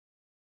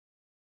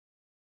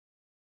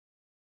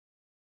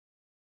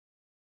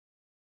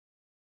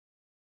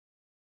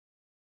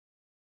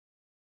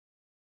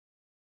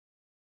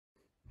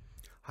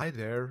Hi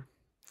there,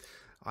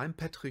 I'm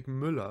Patrick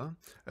Müller,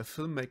 a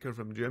filmmaker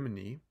from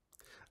Germany.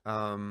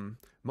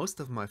 Most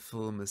of my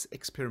film is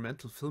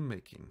experimental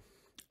filmmaking.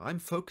 I'm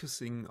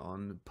focusing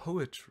on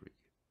poetry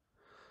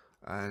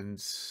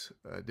and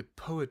the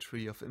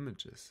poetry of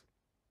images.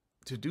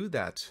 To do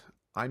that,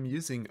 I'm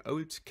using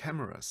old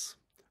cameras,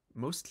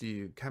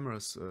 mostly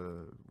cameras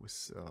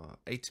with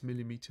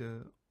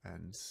 8mm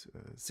and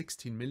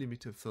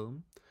 16mm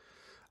film,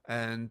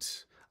 and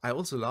I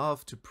also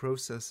love to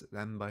process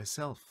them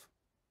myself.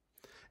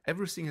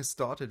 Everything has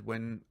started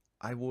when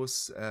I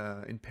was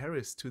in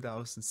Paris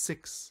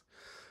 2006.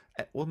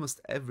 Almost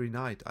every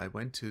night I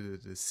went to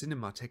the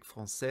Cinémathèque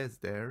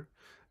Française there,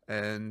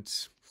 and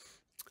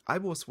I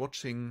was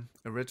watching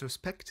a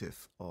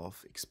retrospective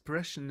of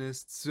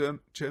expressionist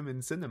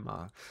German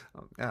cinema.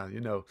 Yeah,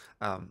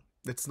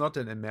 it's not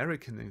an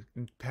American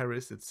in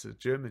Paris, it's a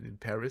German in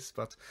Paris,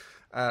 but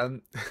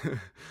um,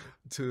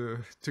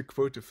 to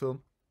quote a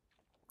film.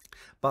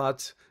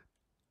 But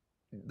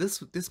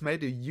this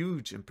made a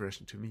huge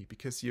impression to me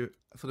because you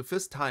for the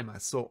first time I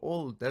saw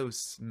all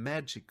those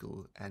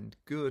magical and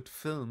good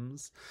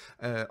films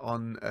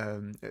on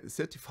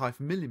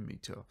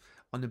 35mm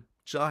on a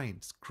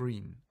giant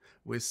screen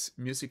with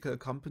musical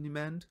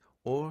accompaniment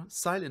or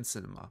silent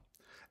cinema.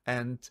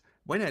 And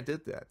when I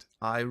did that,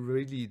 I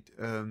really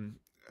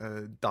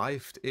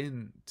dived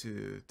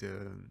into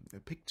the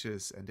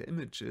pictures and the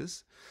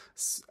images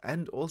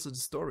and also the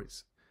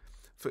stories.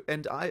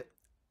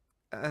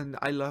 And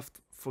I loved,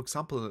 for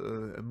example,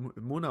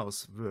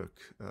 Murnau's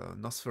work,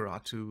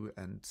 Nosferatu,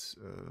 and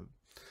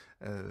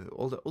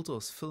all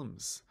those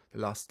films, The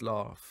Last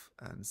Laugh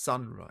and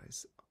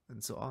Sunrise,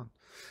 and so on.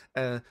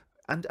 Uh,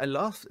 and I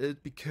loved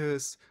it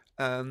because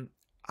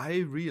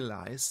I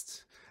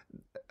realized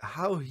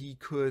how he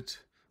could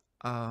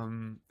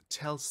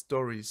tell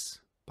stories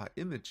by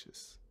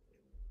images,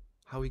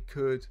 how he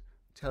could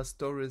tell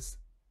stories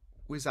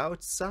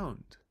without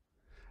sound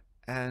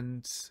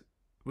and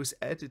with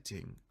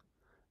editing.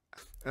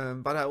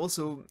 But I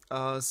also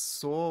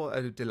saw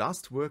the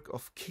last work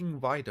of King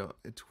Vidor.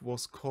 It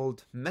was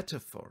called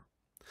Metaphor.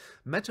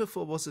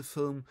 Metaphor was a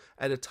film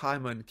at a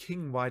time when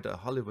King Vidor, a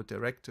Hollywood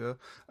director,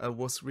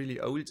 was really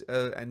old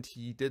and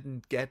he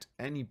didn't get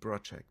any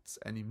projects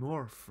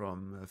anymore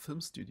from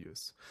film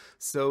studios.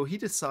 So he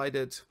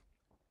decided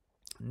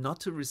not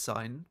to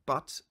resign,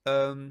 but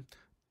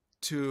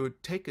to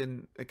take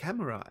a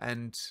camera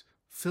and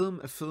film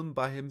a film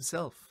by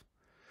himself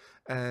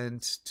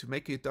and to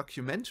make a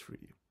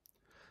documentary.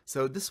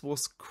 So this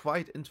was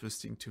quite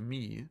interesting to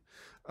me,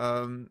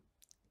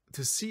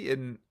 to see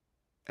in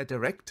a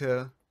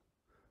director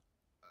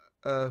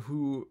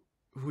who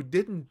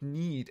didn't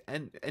need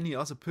any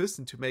other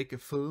person to make a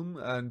film,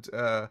 and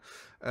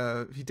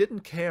he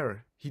didn't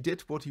care. He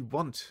did what he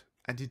wanted,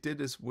 and he did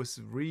this with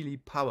really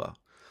power.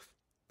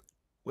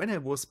 When I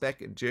was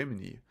back in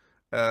Germany,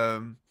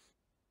 um,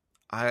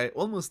 I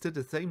almost did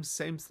the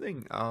same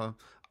thing.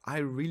 I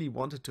really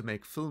wanted to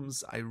make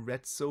films. I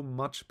read so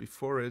much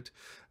before it.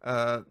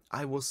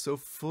 I was so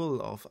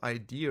full of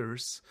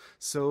ideas.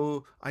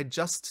 So I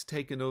just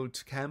take an old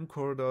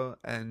camcorder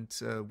and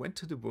went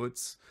to the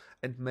woods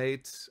and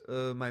made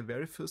my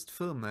very first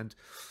film. And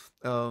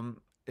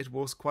it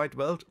was quite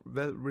well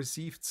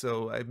received.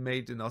 So I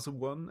made another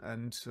one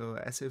and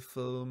essay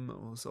film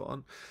or so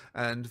on.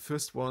 And the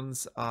first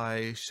ones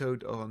I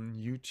showed on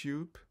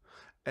YouTube,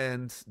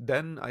 and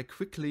then I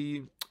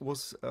quickly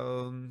was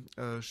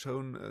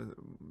shown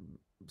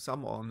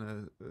some on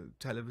a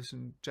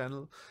television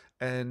channel,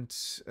 and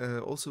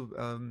also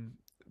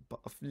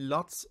of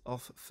lots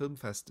of film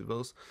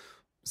festivals.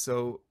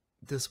 So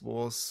this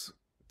was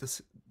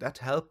this that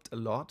helped a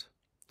lot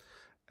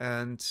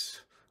and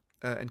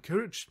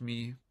encouraged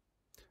me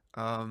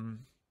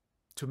um,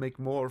 to make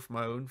more of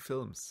my own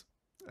films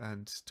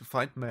and to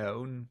find my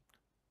own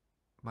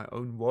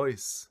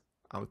voice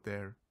out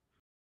there.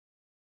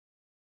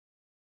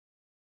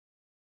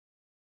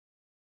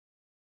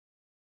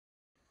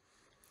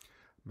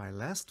 My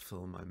last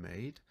film I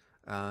made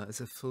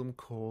is a film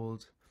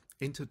called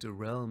Into the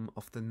Realm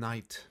of the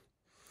Night.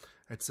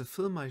 It's a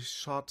film I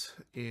shot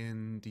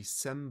in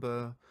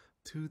December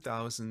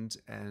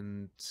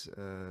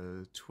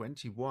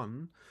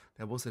 2021.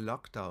 There was a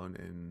lockdown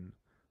in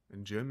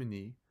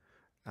Germany,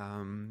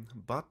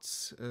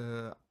 but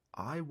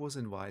I was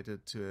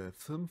invited to a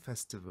film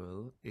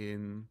festival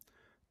in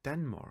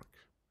Denmark.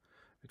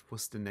 It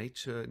was the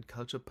Nature and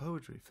Culture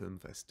Poetry Film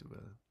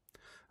Festival.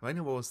 When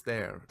I was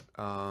there,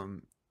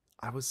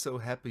 I was so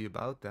happy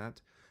about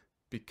that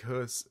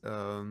because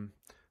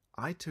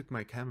I took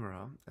my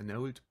camera, an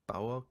old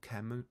Bauer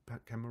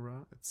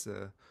camera. It's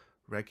a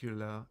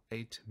regular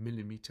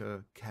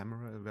 8mm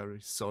camera, a very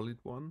solid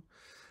one.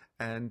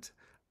 And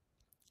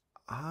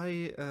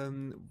I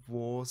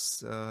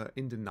was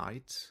in the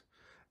night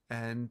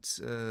and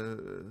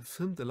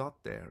filmed a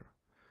lot there.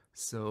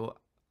 So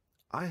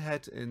I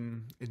had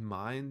in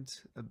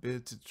mind a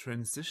bit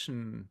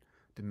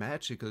the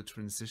magical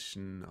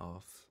transition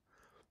of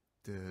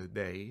the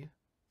day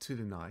to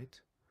the night,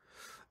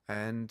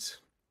 and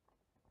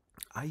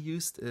I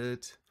used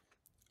it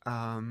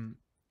Um,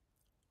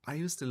 I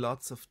used a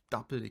lots of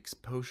double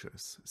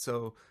exposures.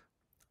 So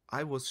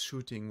I was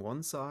shooting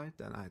one side,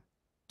 then I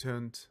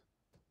turned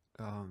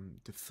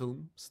the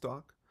film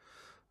stock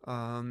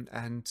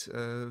and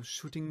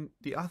shooting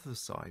the other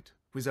side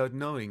without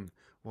knowing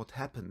what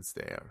happens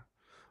there.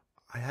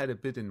 I had a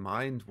bit in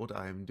mind what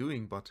I am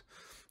doing, but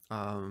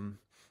um,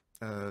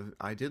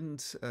 I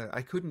didn't.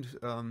 I couldn't.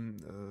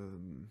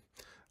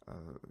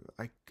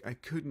 I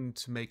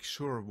couldn't make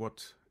sure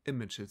what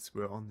images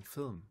were on the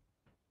film.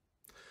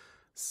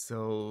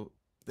 So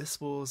this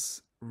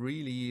was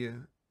really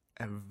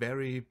a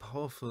very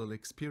powerful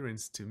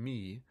experience to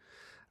me,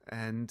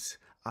 and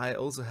I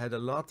also had a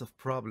lot of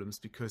problems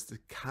because the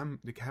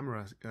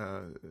camera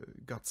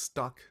got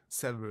stuck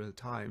several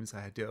times.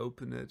 I had to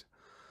open it,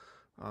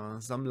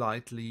 some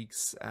light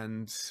leaks,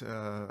 and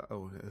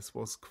oh, this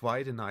was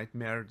quite a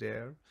nightmare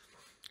there.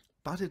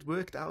 But it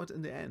worked out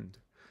in the end,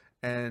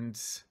 and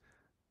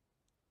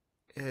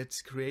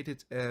it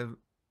created a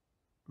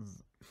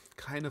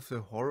kind of a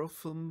horror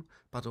film,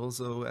 but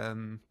also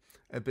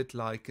a bit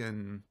like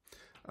an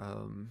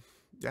um,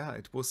 yeah,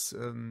 it was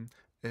a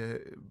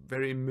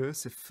very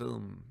immersive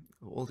film.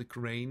 All the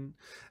grain,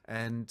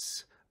 and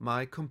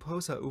my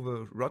composer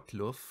Uwe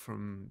Rottluff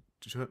from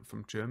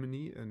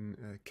Germany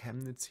in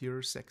Chemnitz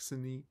here,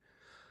 Saxony,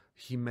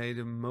 he made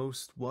a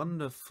most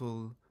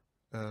wonderful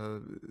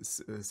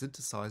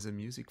synthesizer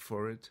music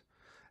for it,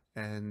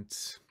 and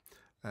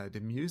the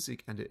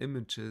music and the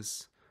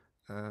images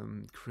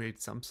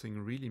create something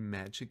really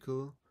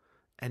magical,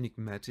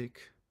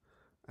 enigmatic,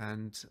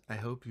 and I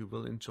hope you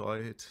will enjoy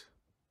it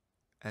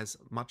as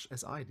much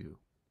as I do.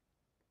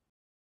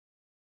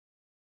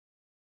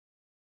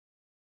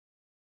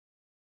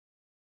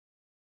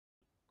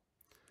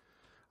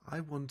 I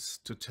want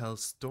to tell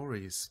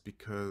stories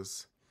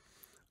because,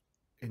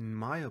 in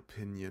my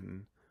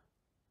opinion,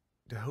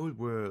 the whole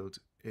world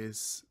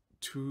is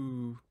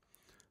too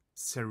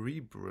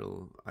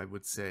cerebral, I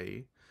would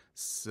say.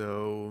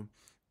 So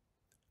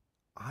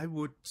I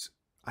would,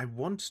 I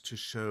want to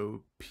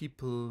show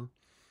people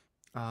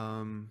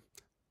um,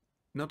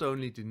 not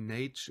only the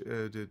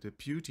nature, the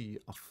beauty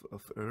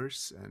of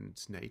Earth and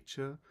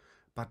nature,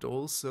 but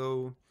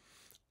also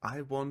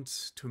I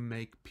want to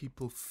make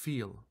people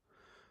feel.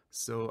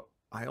 So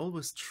I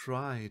always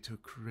try to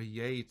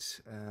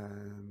create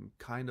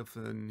kind of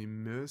an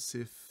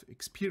immersive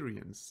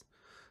experience.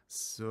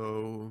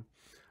 So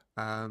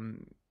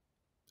um,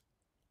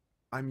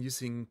 I'm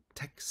using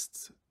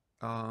text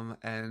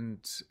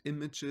and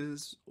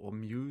images or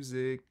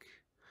music,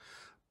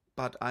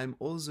 but I'm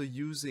also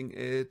using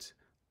it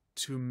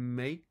to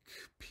make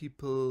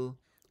people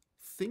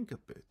think a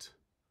bit,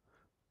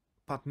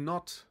 but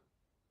not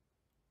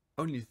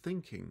only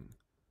thinking,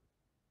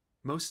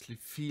 mostly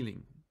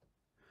feeling.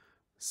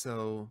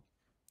 So,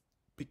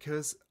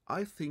 because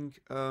I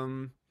think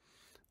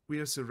we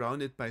are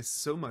surrounded by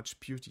so much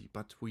beauty,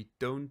 but we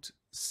don't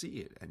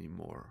see it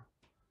anymore.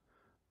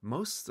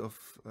 Most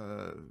of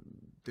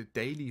the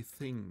daily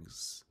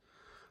things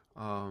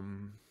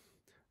um,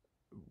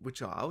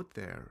 which are out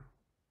there,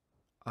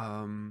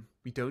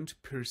 we don't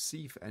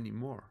perceive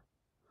anymore.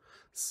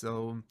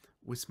 So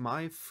with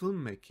my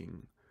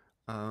filmmaking,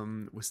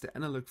 with the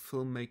analog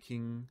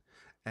filmmaking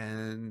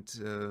and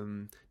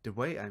the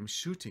way I'm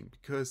shooting,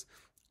 because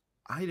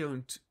I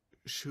don't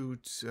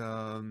shoot,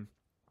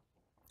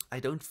 I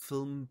don't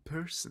film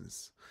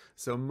persons.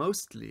 So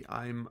mostly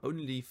I'm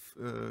only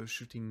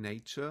shooting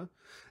nature,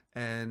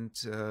 and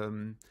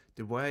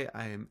the way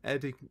I am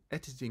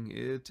editing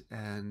it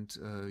and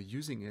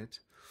using it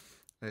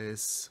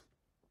is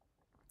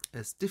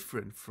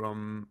different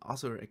from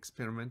other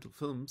experimental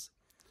films.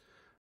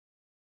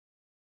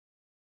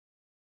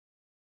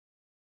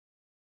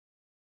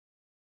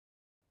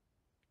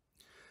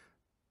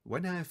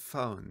 When I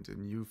found a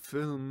new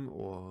film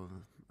or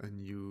a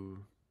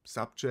new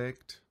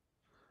subject,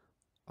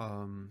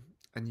 um,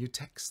 a new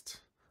text,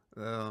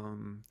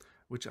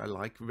 which I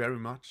like very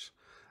much,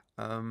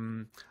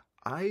 um,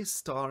 I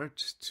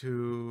start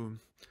to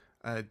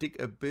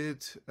dig a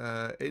bit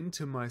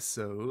into my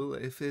soul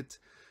if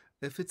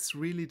it's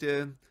really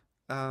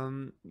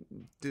um,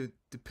 the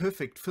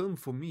perfect film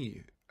for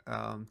me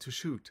to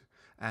shoot,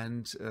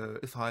 and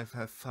if I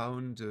have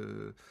found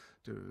the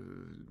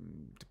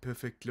the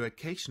perfect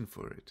location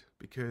for it,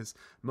 because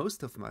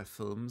most of my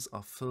films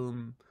are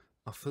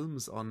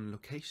films on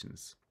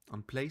locations,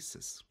 on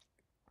places.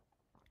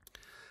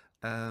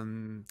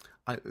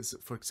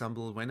 For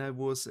example, when I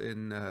was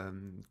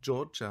in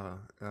Georgia,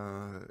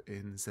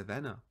 in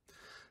Savannah,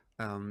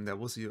 there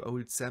was the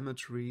old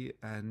cemetery,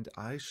 and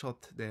I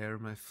shot there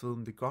my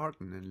film The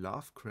Garden in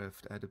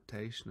Lovecraft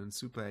adaptation in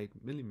Super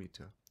 8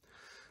 millimeter,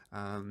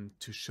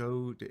 to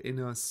show the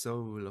inner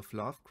soul of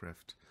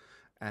Lovecraft.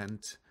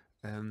 And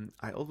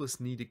I always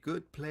need a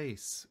good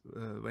place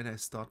when I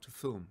start to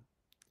film.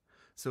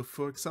 So,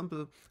 for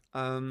example,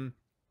 I'm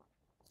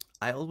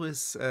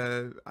always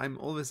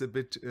a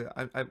bit,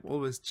 I'm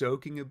always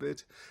joking a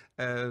bit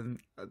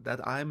that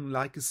I'm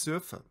like a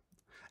surfer,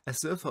 A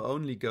surfer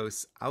only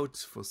goes out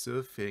for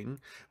surfing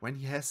when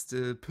he has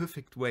the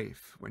perfect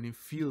wave, when he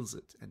feels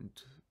it, and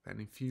when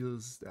he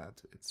feels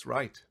that it's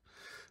right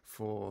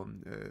for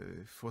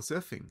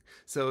surfing.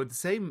 So the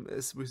same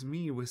as with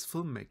me with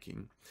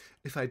filmmaking.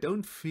 If I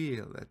don't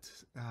feel that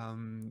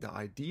the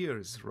idea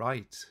is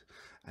right,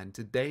 and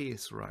the day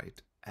is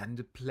right, and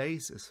the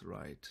place is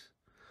right,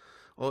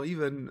 or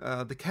even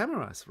the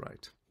camera is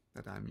right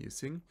that I'm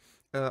using,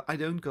 I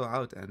don't go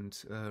out and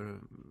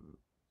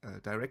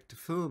direct a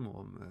film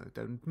or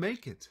don't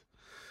make it.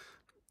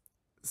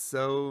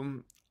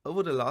 So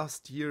over the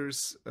last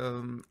years,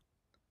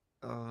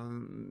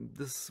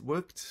 this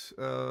worked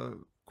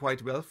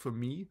quite well for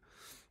me.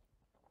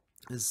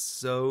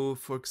 So,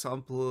 for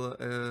example,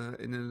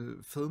 in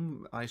a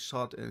film I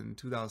shot in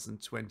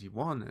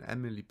 2021, an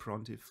Emily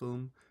Bronte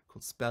film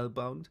called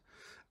Spellbound,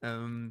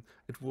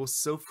 it was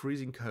so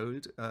freezing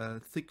cold,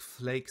 thick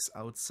flakes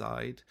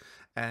outside,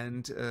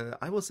 and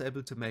I was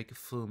able to make a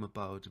film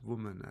about a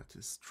woman that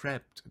is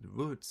trapped in the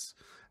woods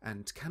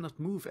and cannot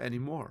move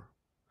anymore.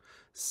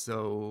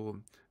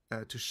 So,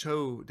 to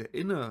show the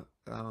inner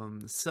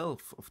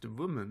self of the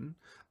woman,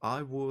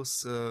 I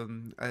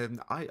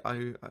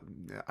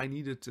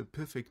needed the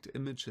perfect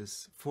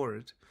images for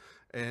it,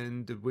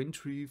 and the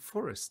wintry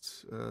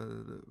forest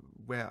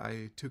where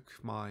I took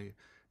my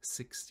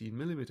 16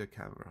 mm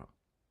camera.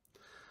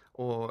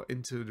 Or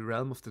Into the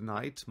Realm of the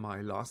Night,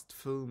 my last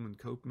film in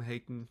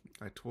Copenhagen.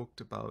 I talked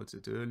about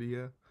it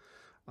earlier.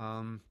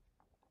 Um,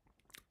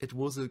 it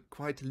was a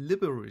quite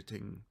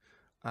liberating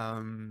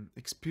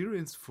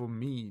experience for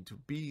me to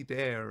be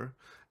there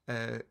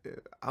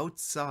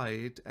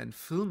outside and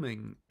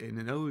filming in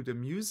an old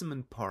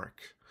amusement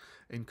park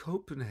in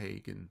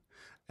Copenhagen.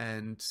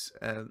 And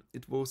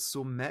it was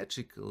so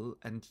magical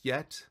and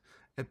yet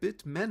a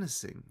bit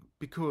menacing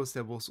because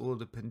there was all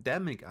the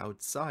pandemic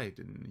outside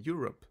in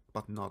Europe,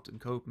 but not in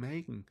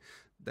Copenhagen.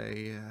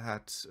 They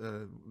had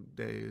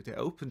they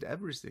opened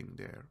everything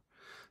there,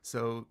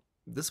 so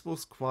this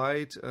was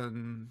quite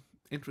an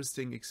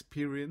interesting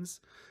experience,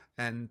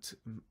 and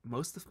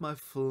most of my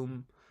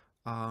film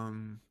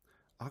um,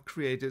 are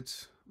created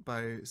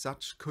by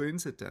such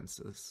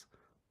coincidences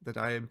that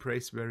I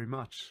embrace very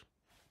much.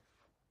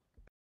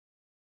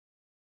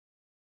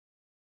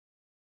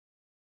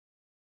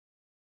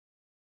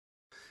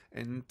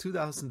 In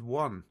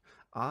 2001,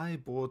 I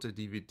bought a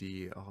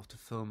DVD of the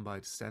film by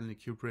Stanley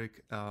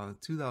Kubrick,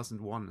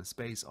 2001: A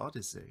Space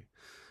Odyssey.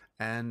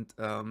 And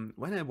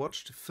when I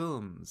watched the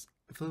film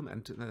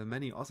and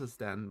many others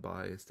then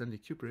by Stanley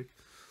Kubrick,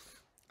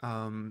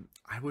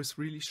 I was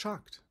really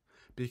shocked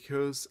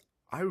because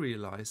I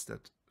realized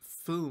that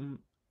film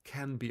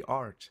can be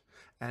art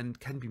and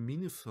can be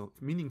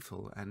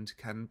meaningful and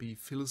can be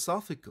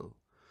philosophical.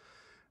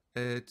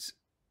 It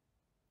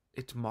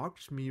it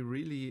marked me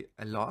really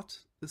a lot,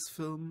 this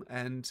film,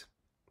 and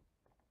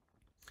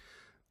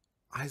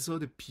I saw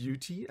the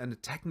beauty and the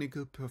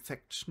technical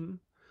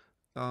perfection,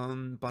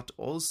 but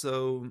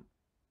also,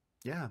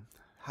 yeah,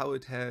 how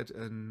it had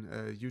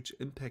a huge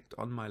impact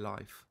on my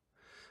life.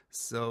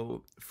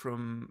 So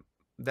from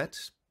that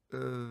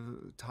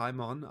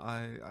time on,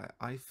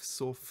 I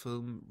saw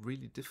film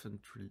really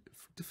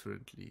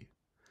differently.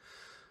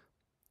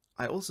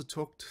 I also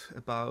talked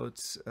about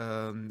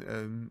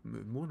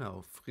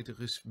Murnau,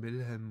 Friedrich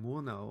Wilhelm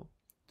Murnau,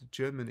 the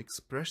German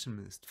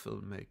expressionist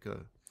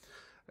filmmaker.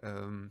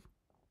 Um,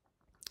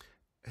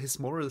 his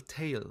moral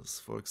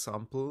tales, for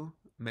example,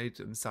 made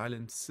in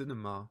silent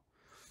cinema,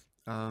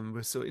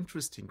 were so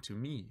interesting to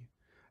me,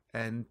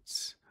 and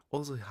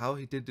also how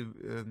he did,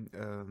 and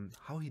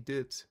how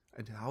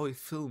he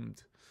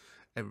filmed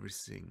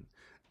everything.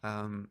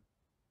 Um,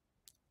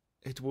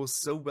 it was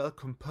so well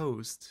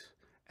composed,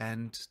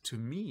 and to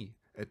me,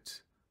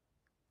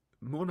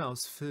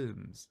 Murnau's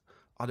films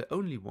are the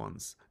only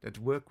ones that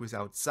work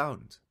without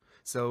sound,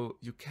 so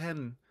you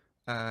can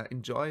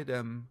enjoy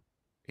them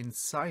in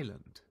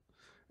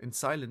in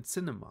silent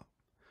cinema.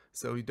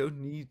 So you don't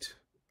need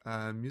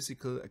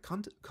musical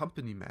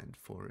accompaniment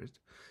for it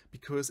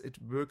because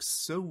it works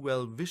so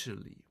well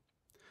visually.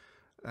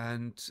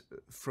 And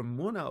from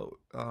Murnau,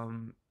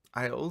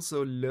 I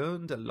also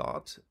learned a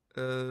lot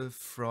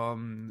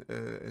from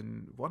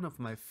one of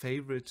my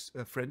favorite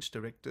French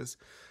directors,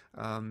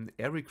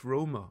 Eric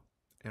Romer,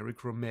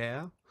 Eric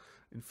Romer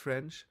in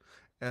French.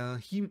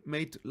 He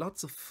made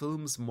lots of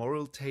films,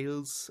 moral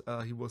tales.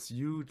 He was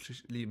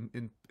hugely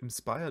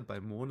inspired by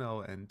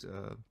Murnau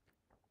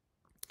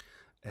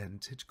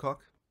and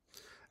Hitchcock.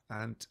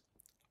 And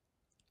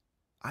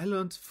I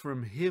learned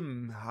from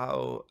him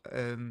how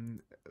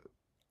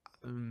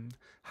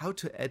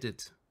to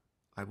edit,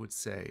 I would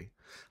say,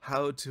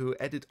 how to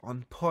edit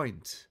on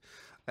point,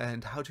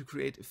 and how to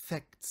create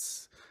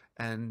effects.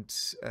 And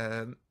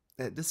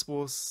this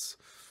was,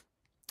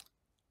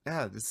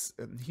 yeah, this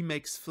he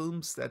makes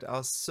films that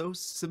are so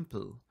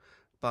simple,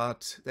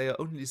 but they are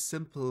only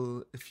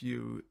simple if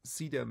you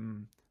see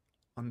them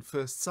on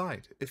first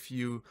sight. If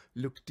you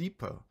look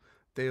deeper,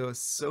 they are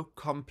so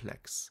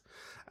complex.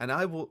 And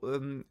I will,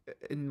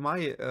 in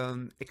my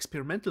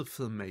experimental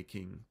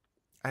filmmaking,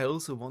 I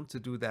also want to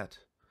do that.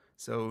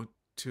 So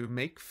to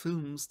make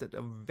films that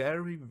are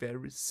very,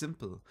 very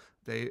simple,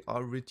 they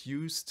are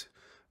reduced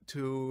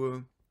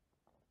to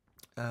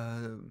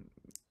uh,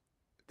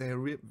 they're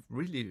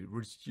really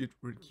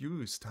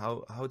reduced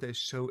how they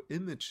show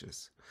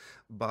images,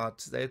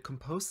 but they're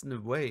composed in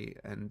a way,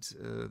 and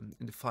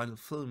in the final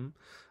film,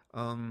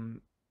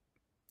 um,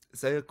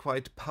 they are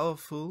quite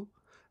powerful,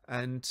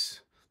 and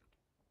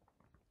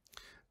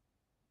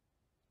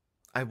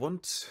I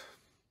want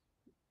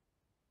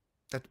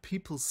that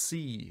people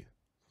see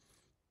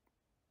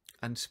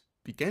and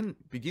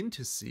begin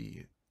to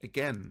see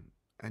again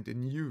and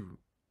anew,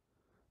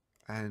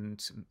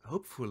 and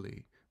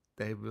hopefully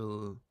they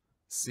will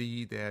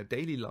see their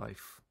daily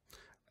life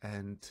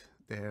and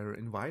their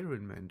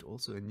environment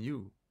also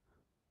anew,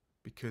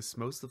 because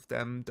most of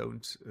them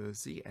don't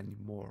see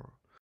anymore.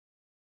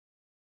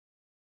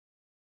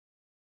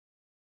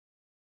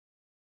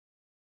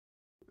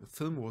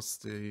 Film was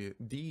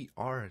the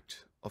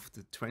art of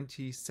the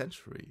 20th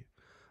century.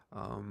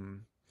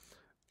 Um,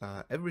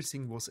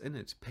 Everything was in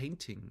it: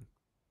 painting,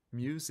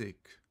 music,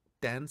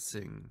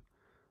 dancing,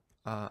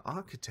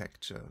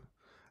 architecture,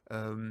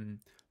 um,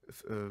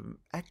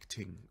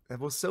 acting. There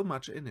was so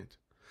much in it.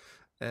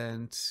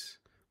 And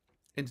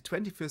in the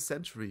 21st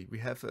century, we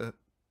have a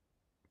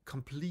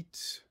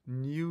complete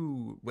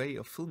new way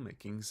of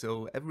filmmaking.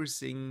 So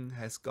everything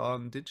has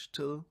gone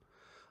digital.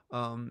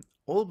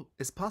 All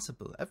is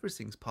possible.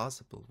 Everything's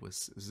possible with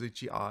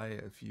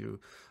CGI. If you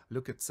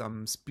look at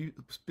some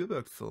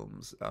Spielberg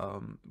films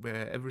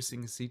where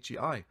everything is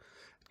CGI,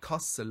 it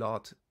costs a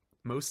lot.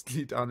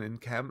 Mostly done in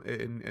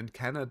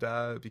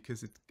Canada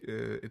because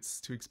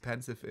it's too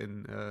expensive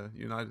in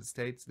United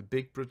States, the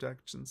big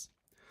productions.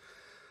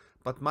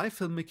 But my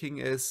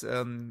filmmaking is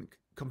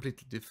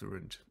completely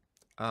different.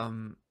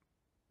 Um,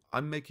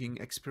 I'm making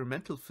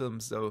experimental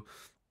films, so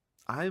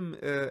I'm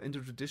in the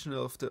tradition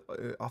of the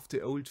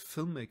old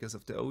filmmakers,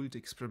 of the old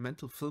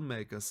experimental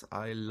filmmakers.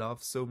 I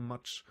love so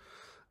much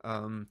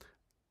um,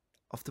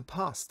 of the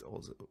past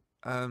also,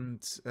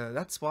 and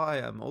that's why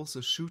I'm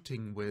also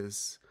shooting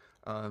with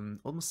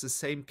almost the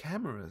same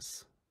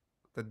cameras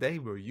that they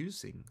were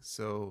using.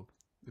 So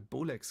the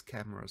Bolex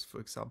cameras, for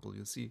example,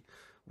 you see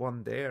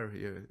one there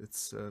here.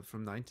 It's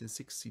from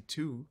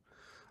 1962.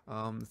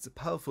 It's a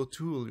powerful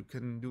tool. You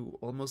can do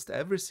almost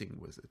everything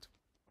with it.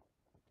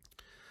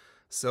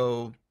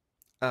 So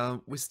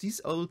with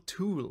these old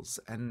tools,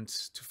 and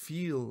to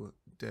feel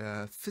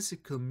the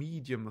physical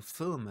medium of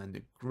film and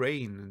the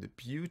grain and the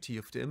beauty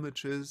of the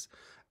images,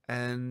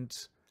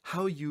 and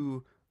how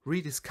you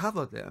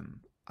rediscover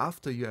them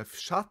after you have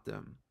shot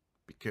them,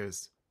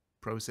 because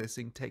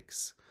processing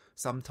takes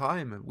some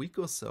time, a week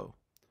or so,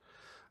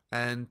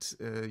 and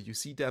you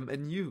see them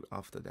anew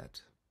after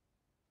that.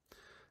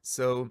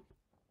 So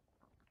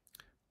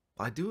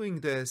by doing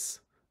this,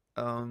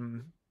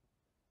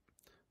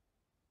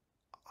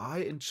 I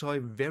enjoy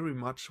very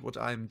much what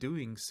I'm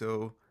doing.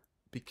 So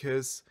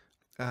because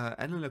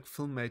analog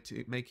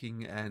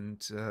filmmaking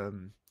and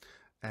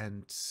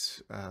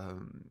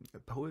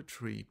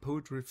poetry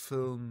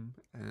film,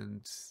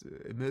 and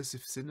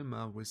immersive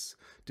cinema with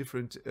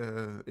different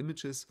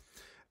images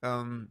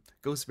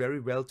goes very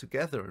well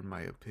together, in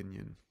my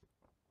opinion.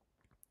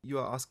 You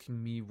are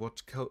asking me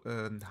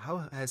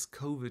how has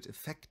COVID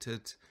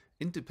affected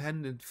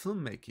independent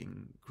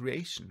filmmaking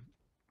creation?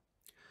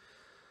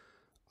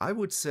 I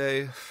would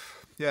say,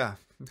 yeah.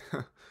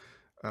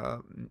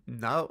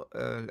 Now,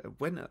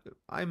 when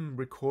I'm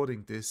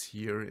recording this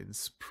here in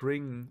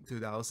spring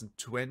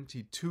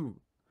 2022,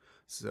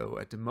 so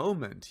at the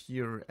moment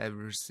here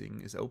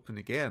everything is open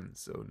again,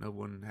 so no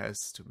one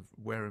has to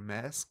wear a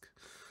mask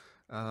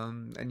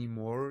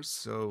anymore.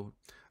 So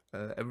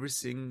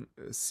everything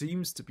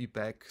seems to be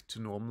back to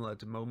normal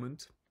at the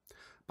moment.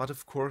 But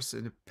of course,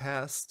 in the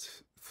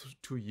past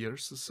 2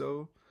 years or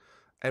so,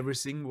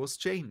 everything was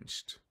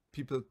changed.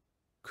 People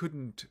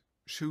couldn't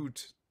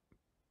shoot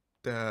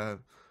the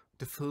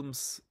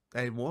films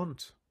they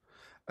want.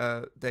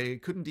 They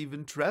couldn't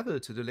even travel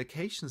to the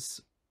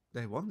locations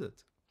they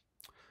wanted.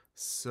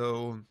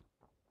 So,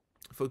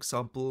 for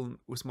example,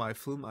 with my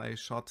film I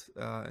shot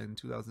in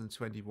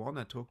 2021,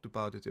 I talked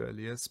about it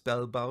earlier,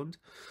 Spellbound.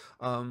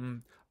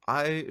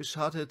 I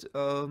shot it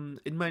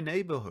in my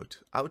neighborhood,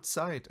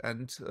 outside,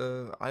 and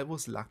I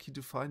was lucky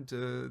to find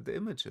the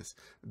images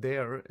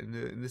there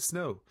in the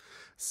snow.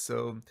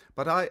 So,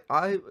 but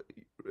uh,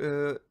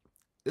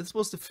 this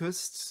was the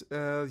first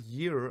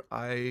year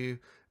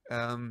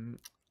um,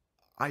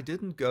 I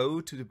didn't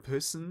go to the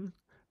person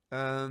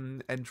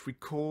and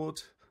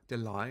record the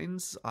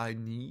lines I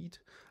need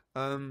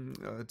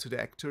to the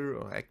actor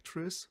or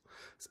actress,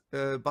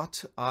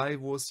 but I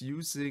was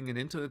using an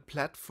internet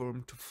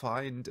platform to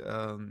find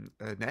an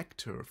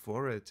actor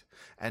for it,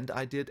 and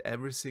I did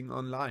everything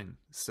online.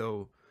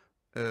 So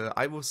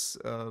I was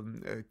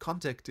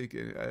contacting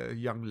a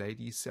young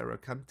lady, Sarah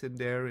Campton,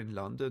 there in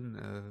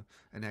London,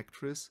 an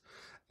actress,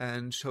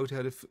 and showed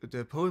her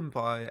the poem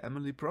by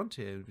Emily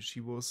Bronte. She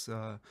was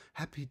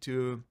happy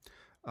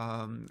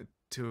um,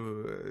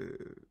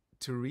 to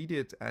read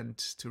it and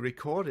to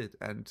record it,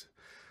 and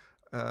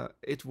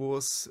it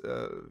was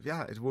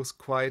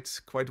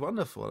quite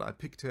wonderful. I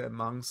picked her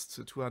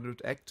amongst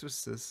 200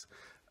 actresses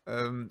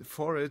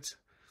for it,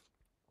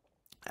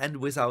 and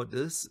without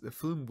this, the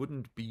film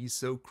wouldn't be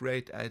so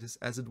great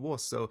as it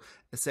was. So,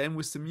 same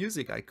with the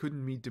music. I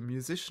couldn't meet the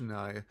musician.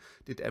 I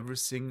did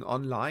everything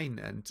online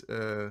and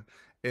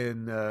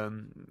in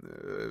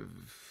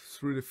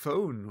through the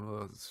phone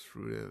or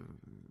through the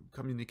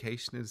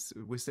communication is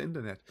with the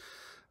internet.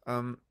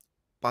 Um,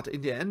 but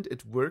in the end,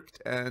 it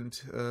worked, and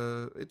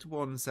it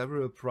won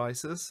several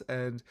prizes.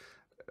 And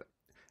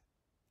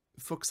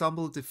for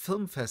example, the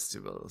film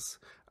festivals,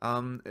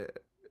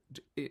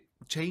 it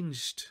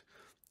changed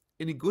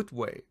in a good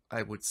way,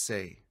 I would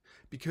say,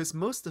 because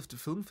most of the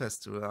film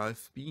festival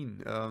I've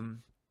been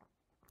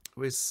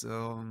with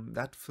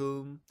that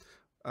film,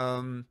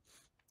 um,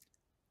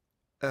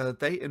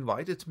 they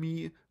invited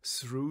me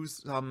through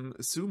some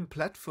Zoom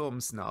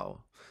platforms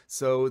now,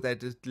 so they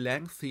did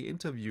lengthy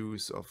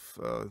interviews of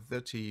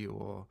 30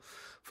 or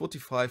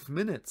 45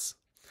 minutes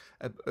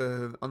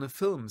on a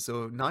film,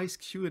 so nice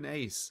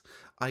Q&As.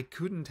 I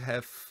couldn't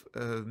have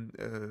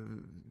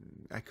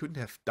I couldn't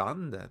have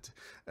done that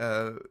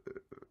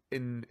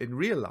in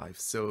real life,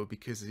 so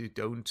because you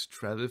don't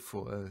travel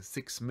for a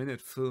 6-minute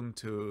film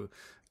to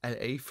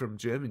LA from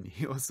Germany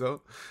or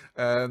so,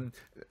 um,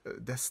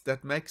 that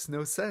makes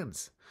no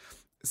sense.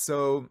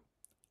 So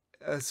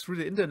through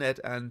the internet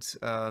and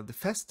the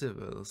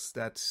festivals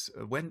that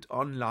went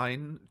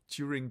online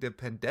during the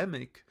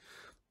pandemic,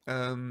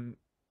 um,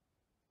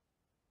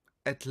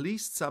 at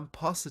least some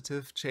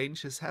positive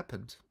changes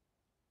happened.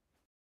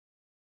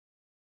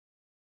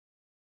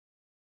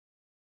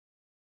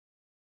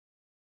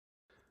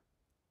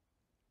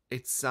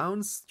 It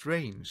sounds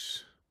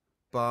strange,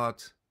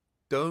 but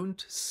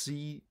don't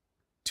see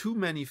too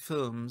many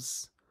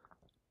films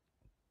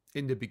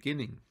in the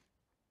beginning.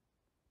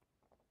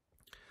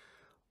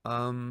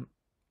 Um,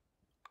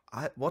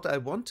 what I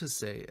want to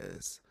say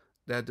is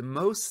that the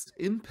most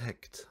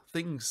impact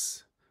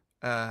things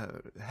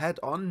had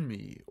on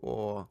me,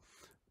 or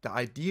the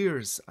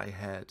ideas I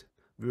had,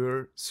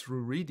 were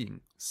through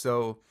reading.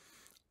 So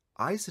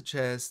I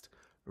suggest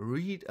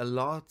read a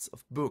lot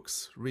of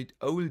books, read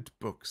old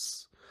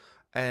books,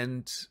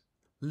 and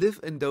live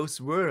in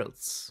those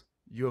worlds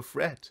you've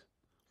read.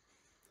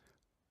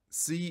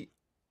 See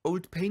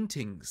old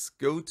paintings,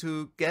 go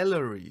to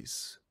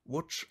galleries,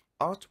 watch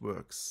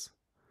artworks,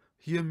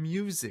 hear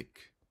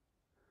music,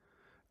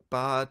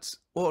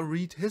 or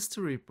read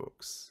history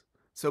books.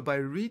 So by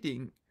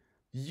reading,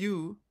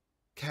 you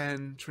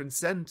can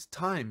transcend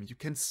time, you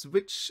can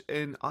switch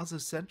in other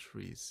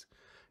centuries,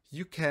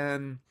 you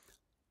can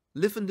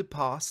live in the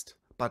past,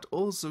 but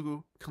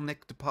also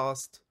connect the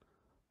past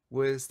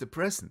with the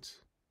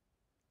present.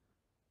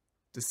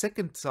 The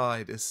second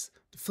side is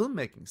the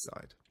filmmaking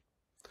side.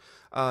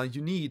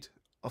 You need,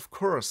 of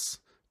course,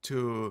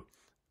 to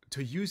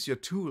use your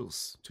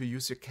tools, to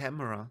use your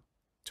camera,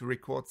 to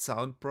record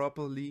sound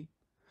properly,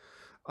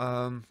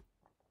 um,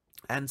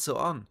 and so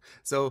on.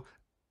 So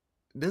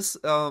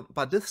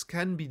but this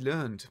can be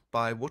learned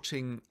by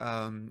watching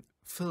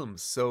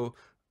films. So,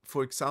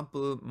 for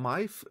example,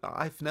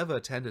 I've never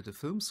attended a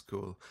film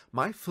school.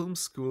 My film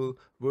school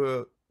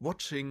was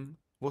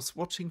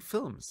watching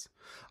films.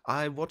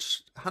 I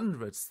watched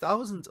hundreds,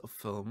 thousands of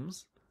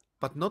films,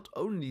 but not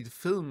only the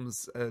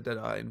films that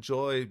I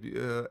enjoy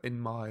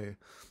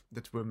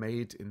that were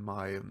made in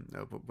my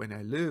when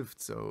I lived.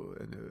 So,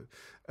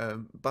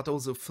 but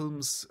also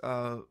films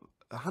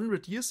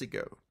 100 years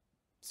ago.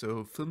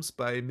 So films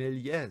by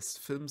Méliès,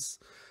 films,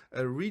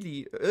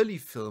 really early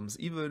films,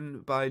 even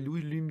by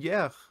Louis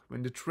Lumière,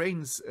 when the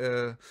trains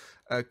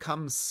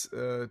comes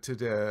to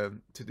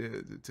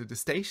the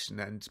station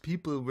and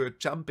people were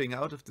jumping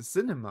out of the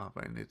cinema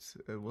when it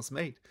was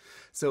made.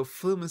 So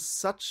film is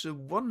such a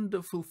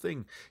wonderful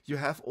thing. You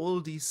have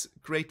all these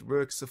great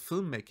works of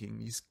filmmaking,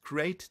 these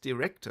great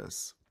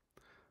directors.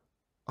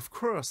 Of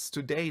course,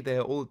 today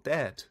they're all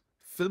dead.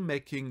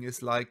 Filmmaking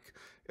is like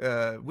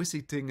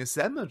visiting a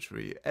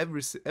cemetery.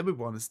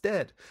 Everyone is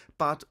dead,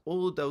 but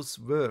all those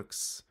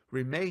works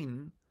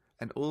remain,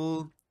 and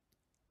all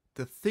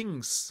the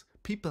things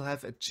people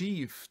have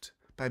achieved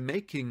by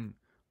making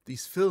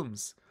these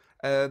films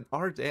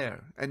are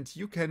there, and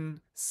you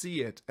can see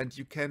it, and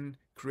you can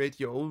create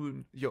your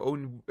own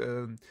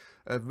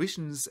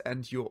visions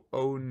and your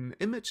own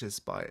images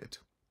by it.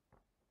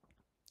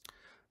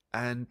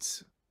 And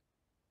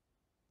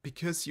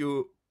because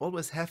you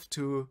always have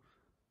to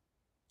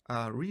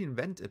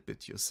reinvent a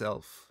bit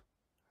yourself.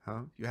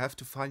 Huh? You have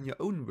to find your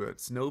own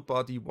words.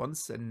 Nobody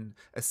wants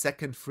a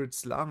second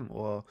Fritz Lang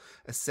or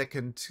a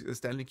second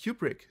Stanley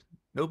Kubrick.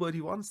 Nobody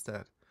wants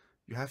that.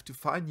 You have to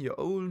find your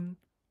own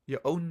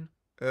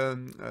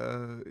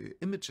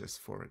images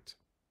for it,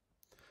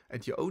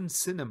 and your own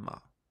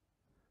cinema.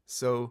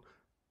 So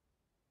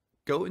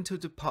go into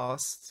the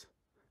past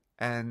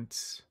and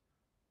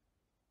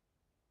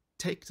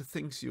take the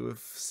things you have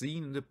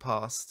seen in the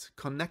past,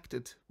 connect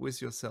it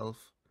with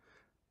yourself,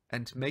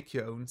 and make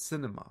your own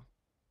cinema.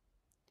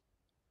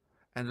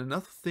 And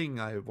another thing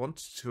I want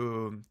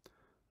to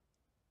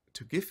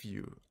to give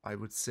you, I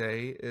would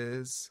say,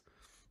 is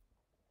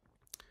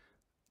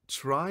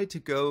try to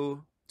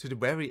go to the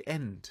very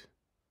end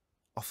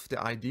of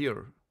the idea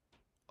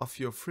of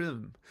your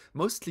film.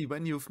 Mostly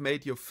when you've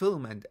made your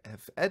film and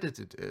have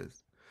edited it,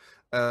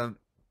 um,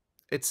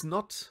 it's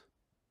not,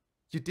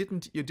 you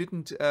didn't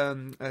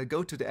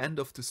go to the end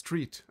of the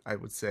street, I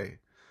would say.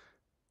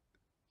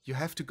 You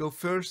have to go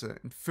further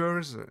and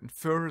further and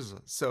further.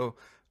 So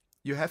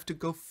you have to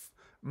go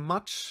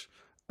much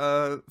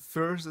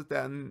further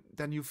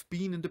than you've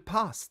been in the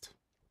past.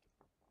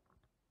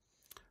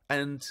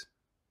 And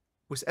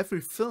with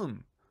every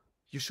film,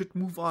 you should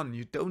move on.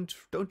 You don't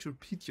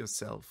repeat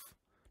yourself.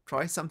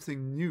 Try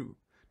something new.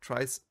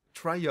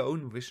 Try your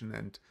own vision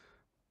and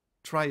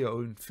try your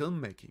own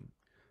filmmaking.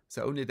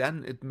 So only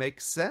then it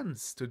makes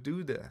sense to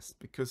do this,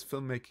 because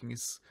filmmaking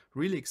is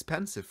really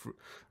expensive.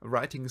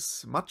 Writing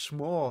is much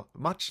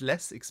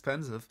less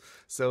expensive.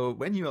 So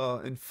when you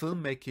are in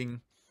filmmaking,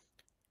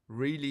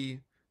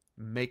 really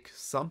make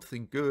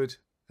something good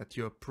that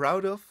you're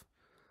proud of,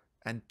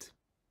 and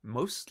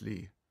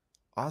mostly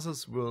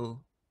others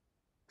will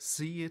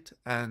see it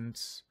and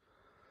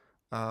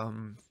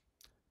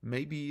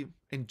maybe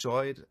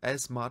enjoy it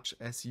as much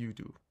as you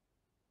do.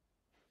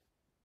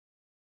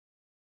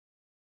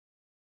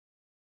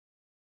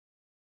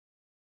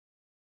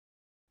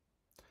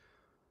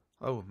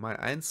 Oh, my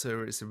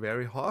answer is a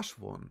very harsh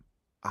one.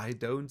 I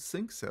don't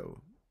think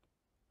so,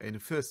 in the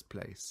first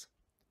place.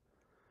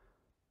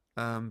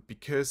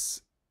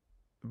 Because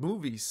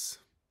movies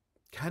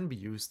can be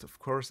used, of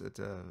course, as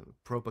a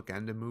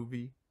propaganda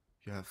movie.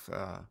 You have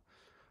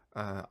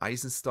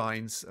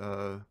Eisenstein's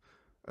um,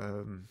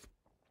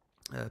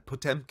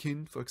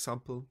 Potemkin, for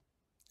example.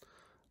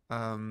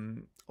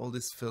 All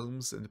these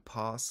films in the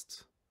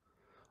past.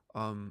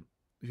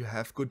 You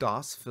have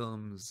Godard's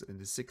films in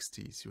the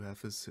 60s. You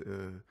have his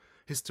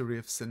history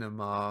of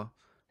cinema,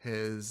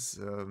 his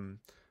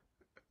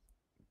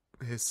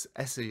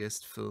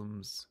essayist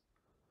films.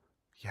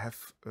 You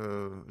have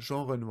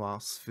Jean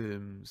Renoir's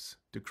films,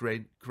 The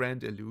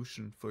Grand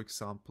Illusion, for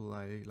example,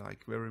 I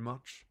like very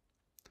much.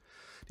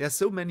 There are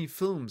so many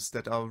films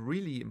that are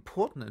really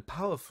important and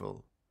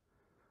powerful,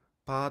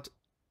 but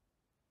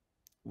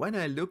when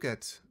I look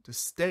at the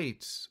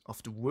state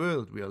of the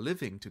world we are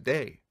living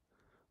today,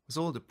 with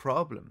all the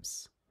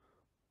problems,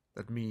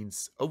 that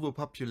means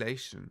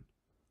overpopulation,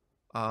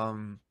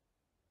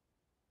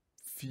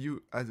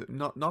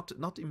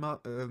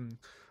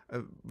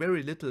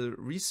 very little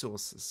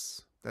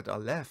resources that are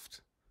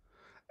left,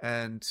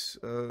 and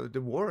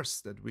the wars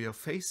that we are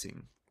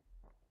facing.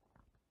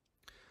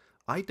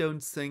 I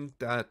don't think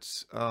that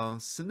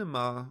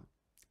cinema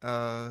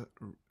can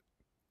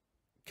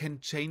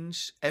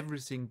change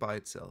everything by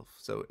itself.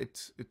 So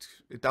it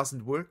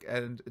doesn't work,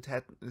 and it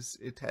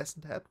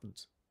hasn't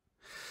happened.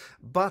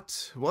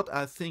 But what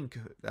I think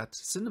that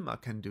cinema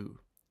can do,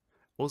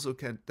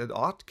 that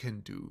art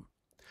can do,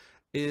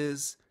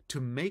 is to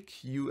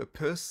make you a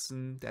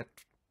person that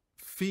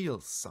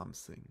feels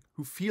something,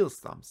 who feels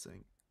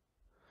something,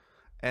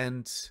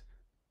 and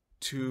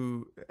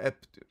to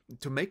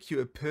make you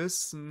a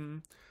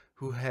person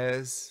who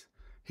has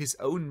his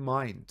own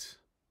mind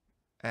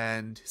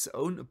and his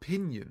own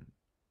opinion.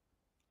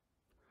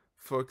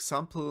 For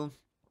example,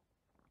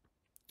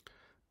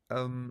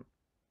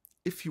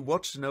 if you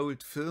watch an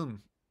old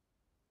film,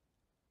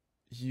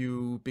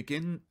 you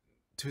begin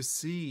to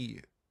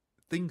see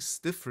things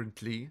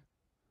differently,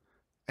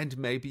 and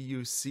maybe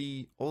you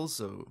see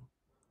also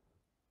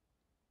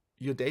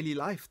your daily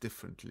life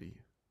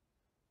differently.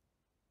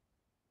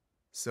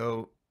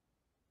 So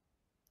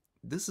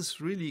this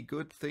is really a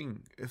good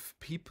thing if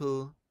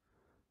people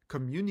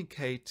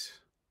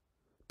communicate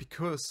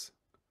because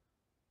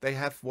they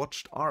have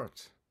watched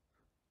art,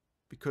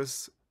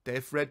 because they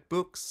have read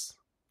books,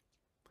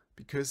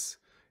 because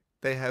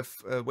they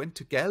have went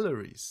to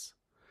galleries,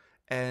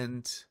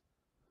 and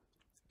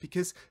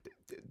because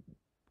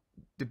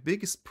the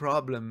biggest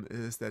problem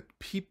is that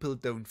people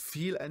don't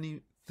feel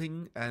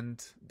anything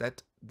and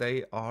that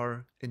they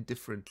are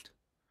indifferent.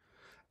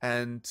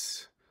 And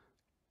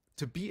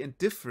to be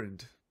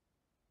indifferent,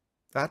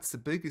 that's the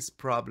biggest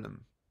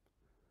problem.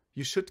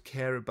 You should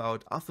care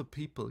about other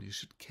people, you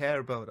should care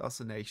about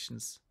other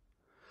nations.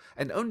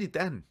 And only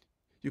then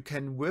you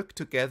can work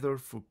together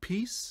for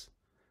peace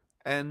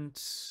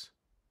and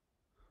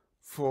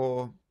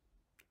for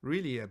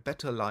really a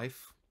better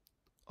life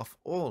of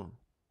all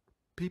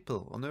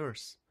people on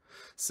earth.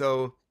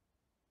 So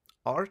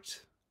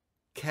art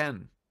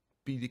can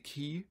be the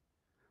key,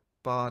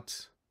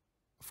 but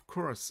of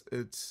course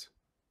it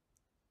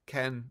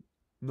can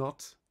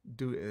not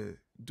do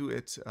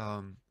it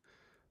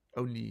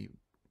only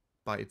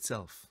by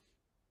itself.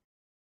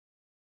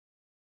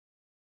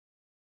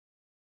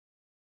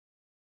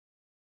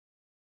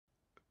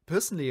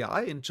 Personally,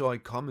 I enjoy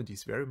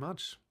comedies very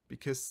much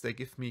because they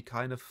give me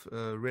kind of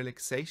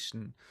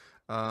relaxation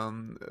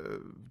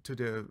to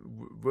the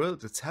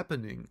world that's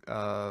happening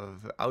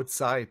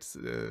outside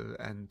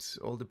and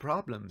all the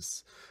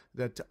problems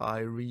that I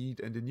read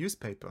in the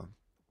newspaper.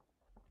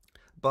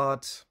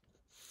 But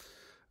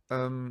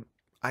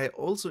I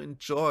also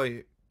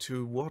enjoy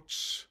to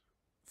watch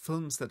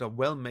films that are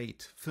well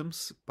made,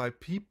 films by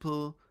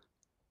people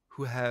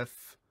who have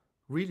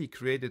really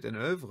created an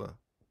oeuvre,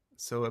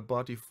 so a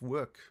body of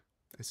work,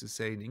 as you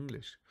say in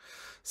English.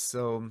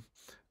 So,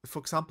 for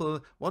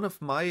example, one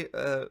of my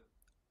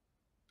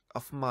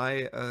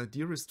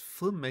dearest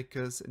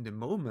filmmakers in the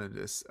moment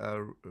is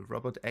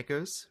Robert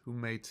Eggers,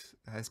 who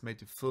has made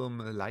the film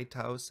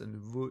Lighthouse and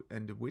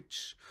The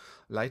Witch.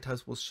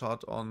 Lighthouse was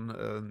shot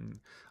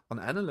on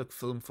analog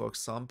film, for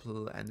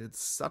example, and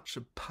it's such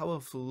a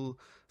powerful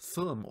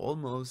film,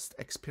 almost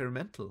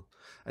experimental.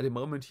 At the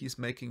moment, he's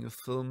making a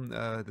film,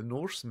 The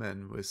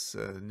Norseman, with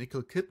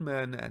Nicole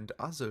Kidman and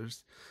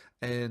others,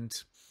 and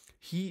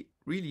he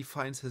really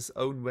finds his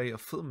own way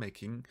of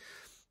filmmaking.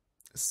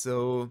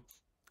 So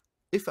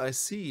if I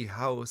see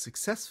how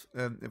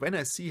when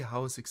I see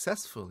how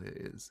successful he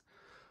is,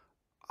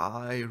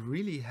 I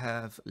really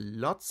have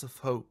lots of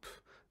hope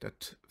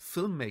that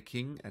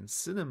filmmaking and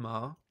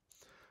cinema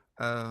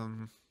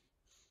um,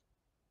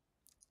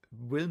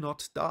 will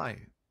not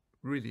die,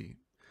 really,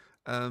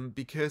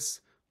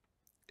 because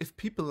if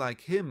people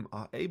like him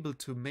are able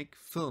to make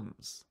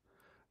films,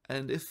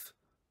 and if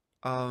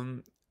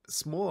um,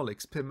 small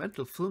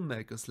experimental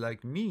filmmakers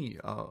like me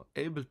are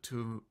able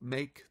to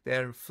make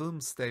their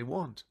films they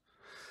want,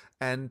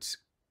 and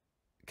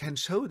can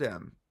show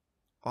them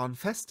on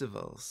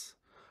festivals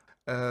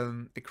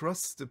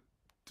across the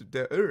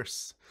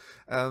earth.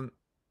 Um,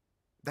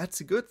 that's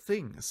a good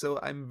thing. So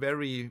I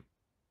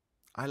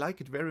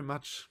like it very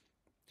much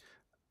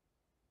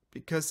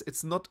because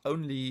it's not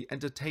only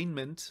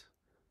entertainment.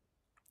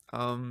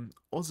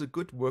 Also,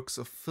 good works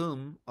of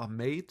film are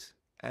made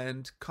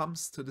and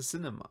comes to the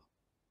cinema.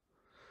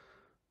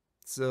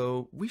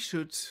 So we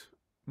should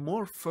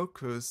more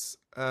focus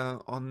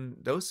on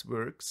those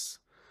works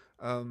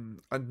and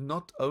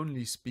not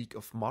only speak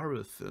of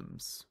Marvel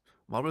films.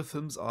 Marvel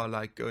films are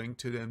like going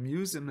to the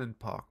amusement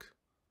park.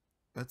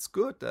 That's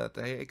good that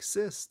they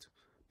exist.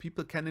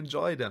 People can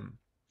enjoy them.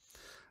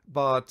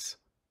 But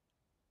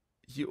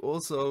you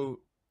also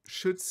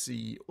should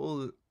see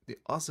all the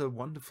other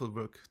wonderful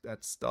work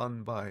that's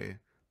done by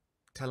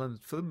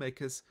talented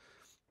filmmakers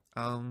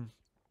that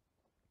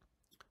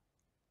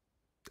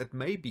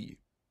maybe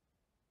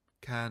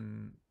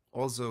can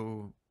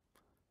also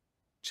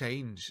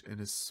change in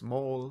a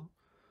small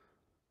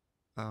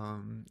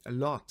a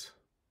lot.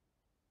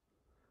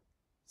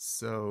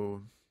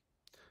 So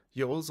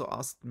you also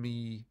asked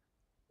me,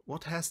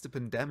 what has the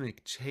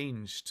pandemic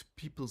changed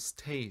people's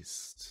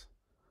taste?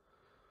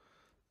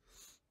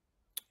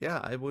 Yeah,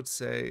 I would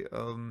say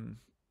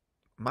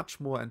much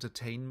more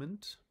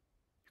entertainment.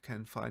 You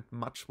can find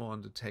much more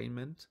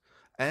entertainment.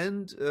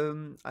 And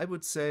I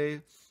would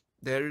say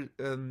the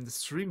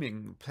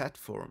streaming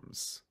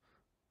platforms,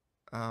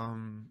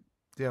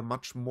 they are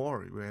much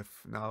more. We have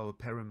now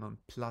Paramount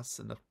Plus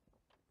and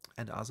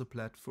other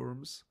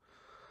platforms.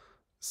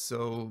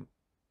 So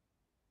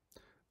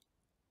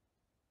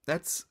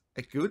that's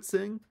a good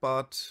thing,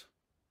 but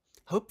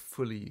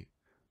hopefully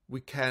we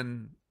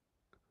can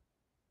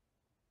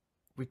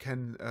we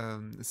can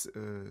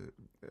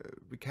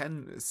we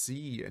can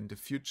see in the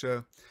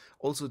future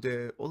also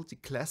all the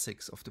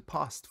classics of the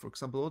past. For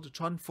example, all the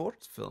John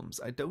Ford films.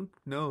 I don't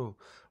know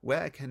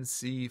where I can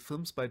see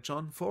films by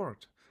John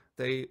Ford.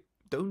 They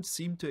don't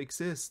seem to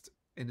exist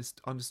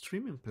on the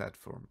streaming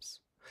platforms,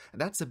 and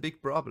that's a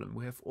big problem.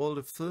 We have all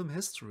the film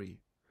history,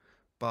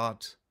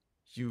 but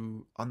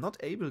you are not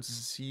able to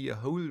see a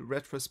whole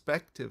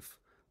retrospective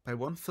by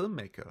one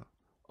filmmaker,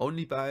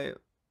 only by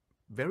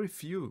very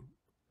few.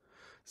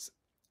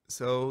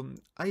 So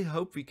I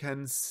hope we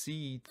can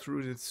see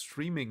through the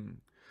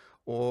streaming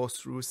or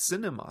through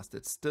cinemas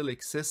that still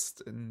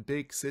exist in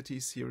big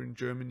cities here in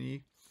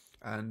Germany,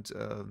 and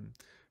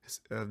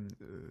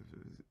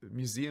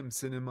museum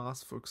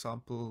cinemas, for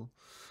example,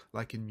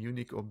 like in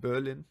Munich or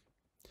Berlin.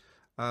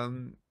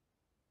 Um,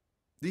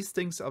 these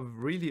things are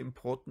really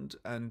important,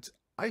 and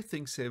I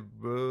think they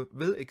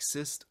will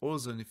exist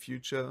also in the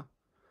future.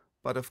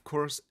 But of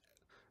course,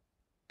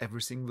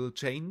 everything will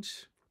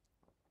change,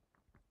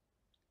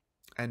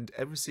 and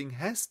everything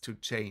has to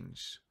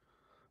change.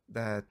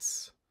 That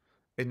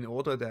in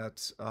order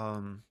that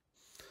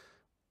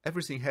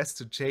everything has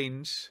to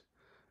change,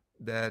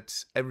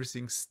 that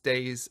everything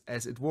stays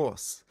as it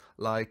was,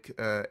 like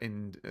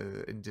in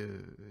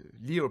the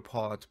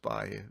Leopard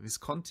by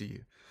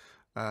Visconti,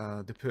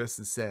 the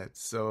person said.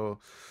 So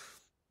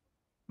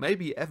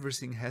maybe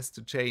everything has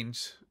to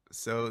change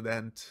so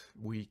that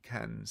we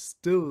can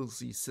still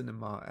see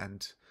cinema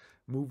and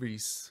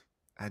movies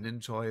and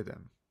enjoy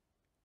them.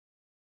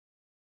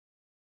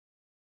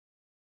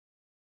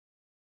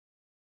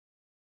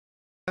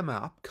 My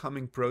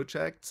upcoming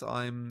projects,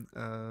 I'm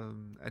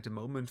at the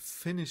moment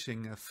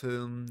finishing a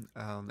film,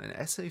 an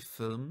essay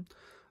film,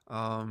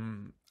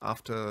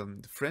 after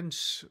the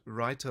French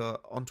writer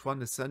Antoine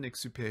de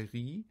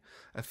Saint-Exupéry,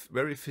 a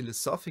very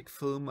philosophic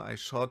film I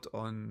shot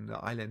on the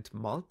island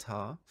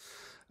Malta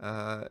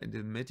in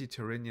the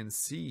Mediterranean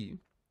Sea.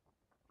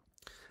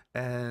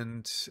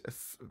 And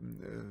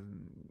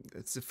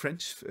it's a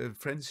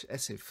French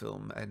essay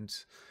film, and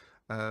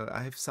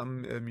I have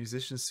some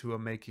musicians who are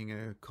making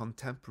a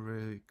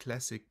contemporary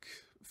classic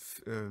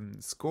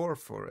score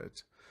for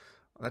it.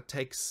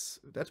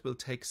 That will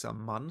take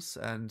some months,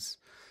 and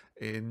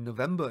in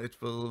November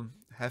it will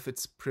have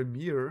its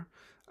premiere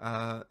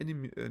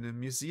in a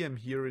museum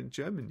here in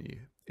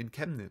Germany, in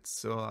Chemnitz.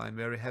 So I'm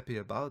very happy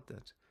about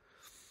that.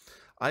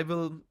 I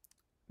will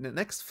The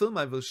next film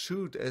I will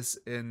shoot is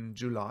in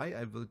July.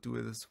 I will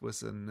do this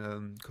with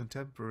an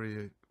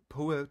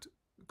poet,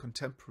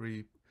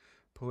 contemporary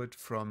poet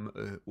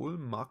from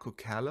Ulm, Marco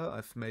Kaller.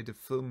 I've made a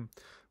film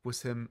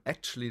with him.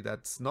 Actually,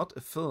 that's not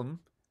a film.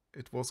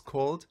 It was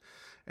called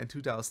in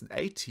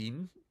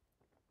 2018.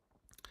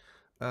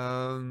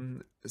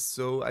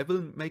 So I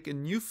will make a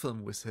new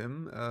film with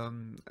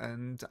him,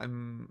 and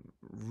I'm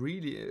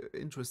really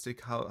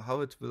interested how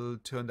it will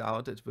turn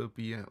out. It will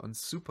be on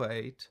Super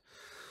 8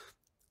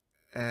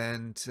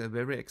 and a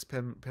very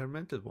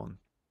experimental one.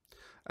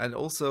 And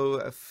also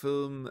a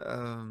film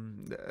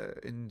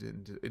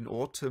in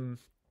autumn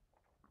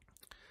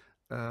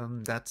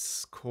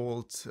that's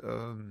called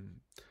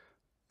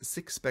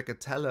Six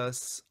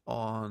Bagatellas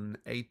on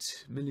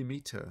 8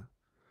 mm.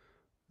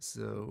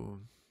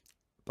 So,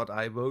 but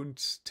I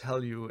won't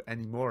tell you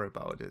any more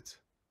about it.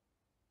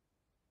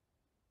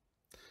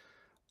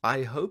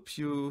 I hope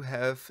you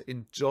have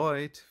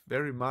enjoyed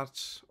very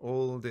much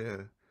all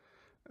the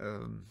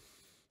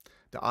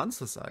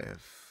answers I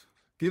have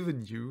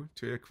given you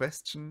to your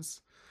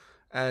questions.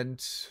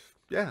 And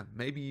yeah,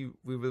 maybe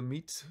we will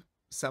meet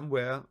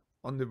somewhere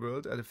on the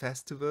world at a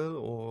festival,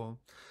 or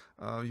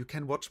you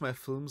can watch my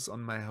films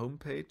on my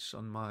homepage,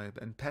 on my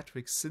and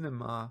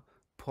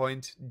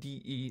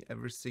patrickcinema.de.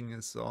 Everything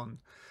is on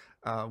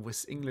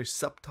with English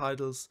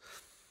subtitles.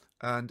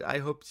 And I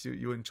hope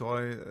you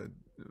enjoy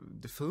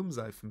the films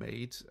I've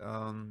made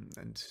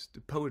and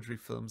the poetry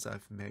films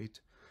I've made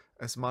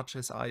as much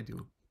as I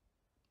do.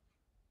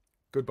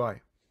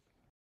 Goodbye.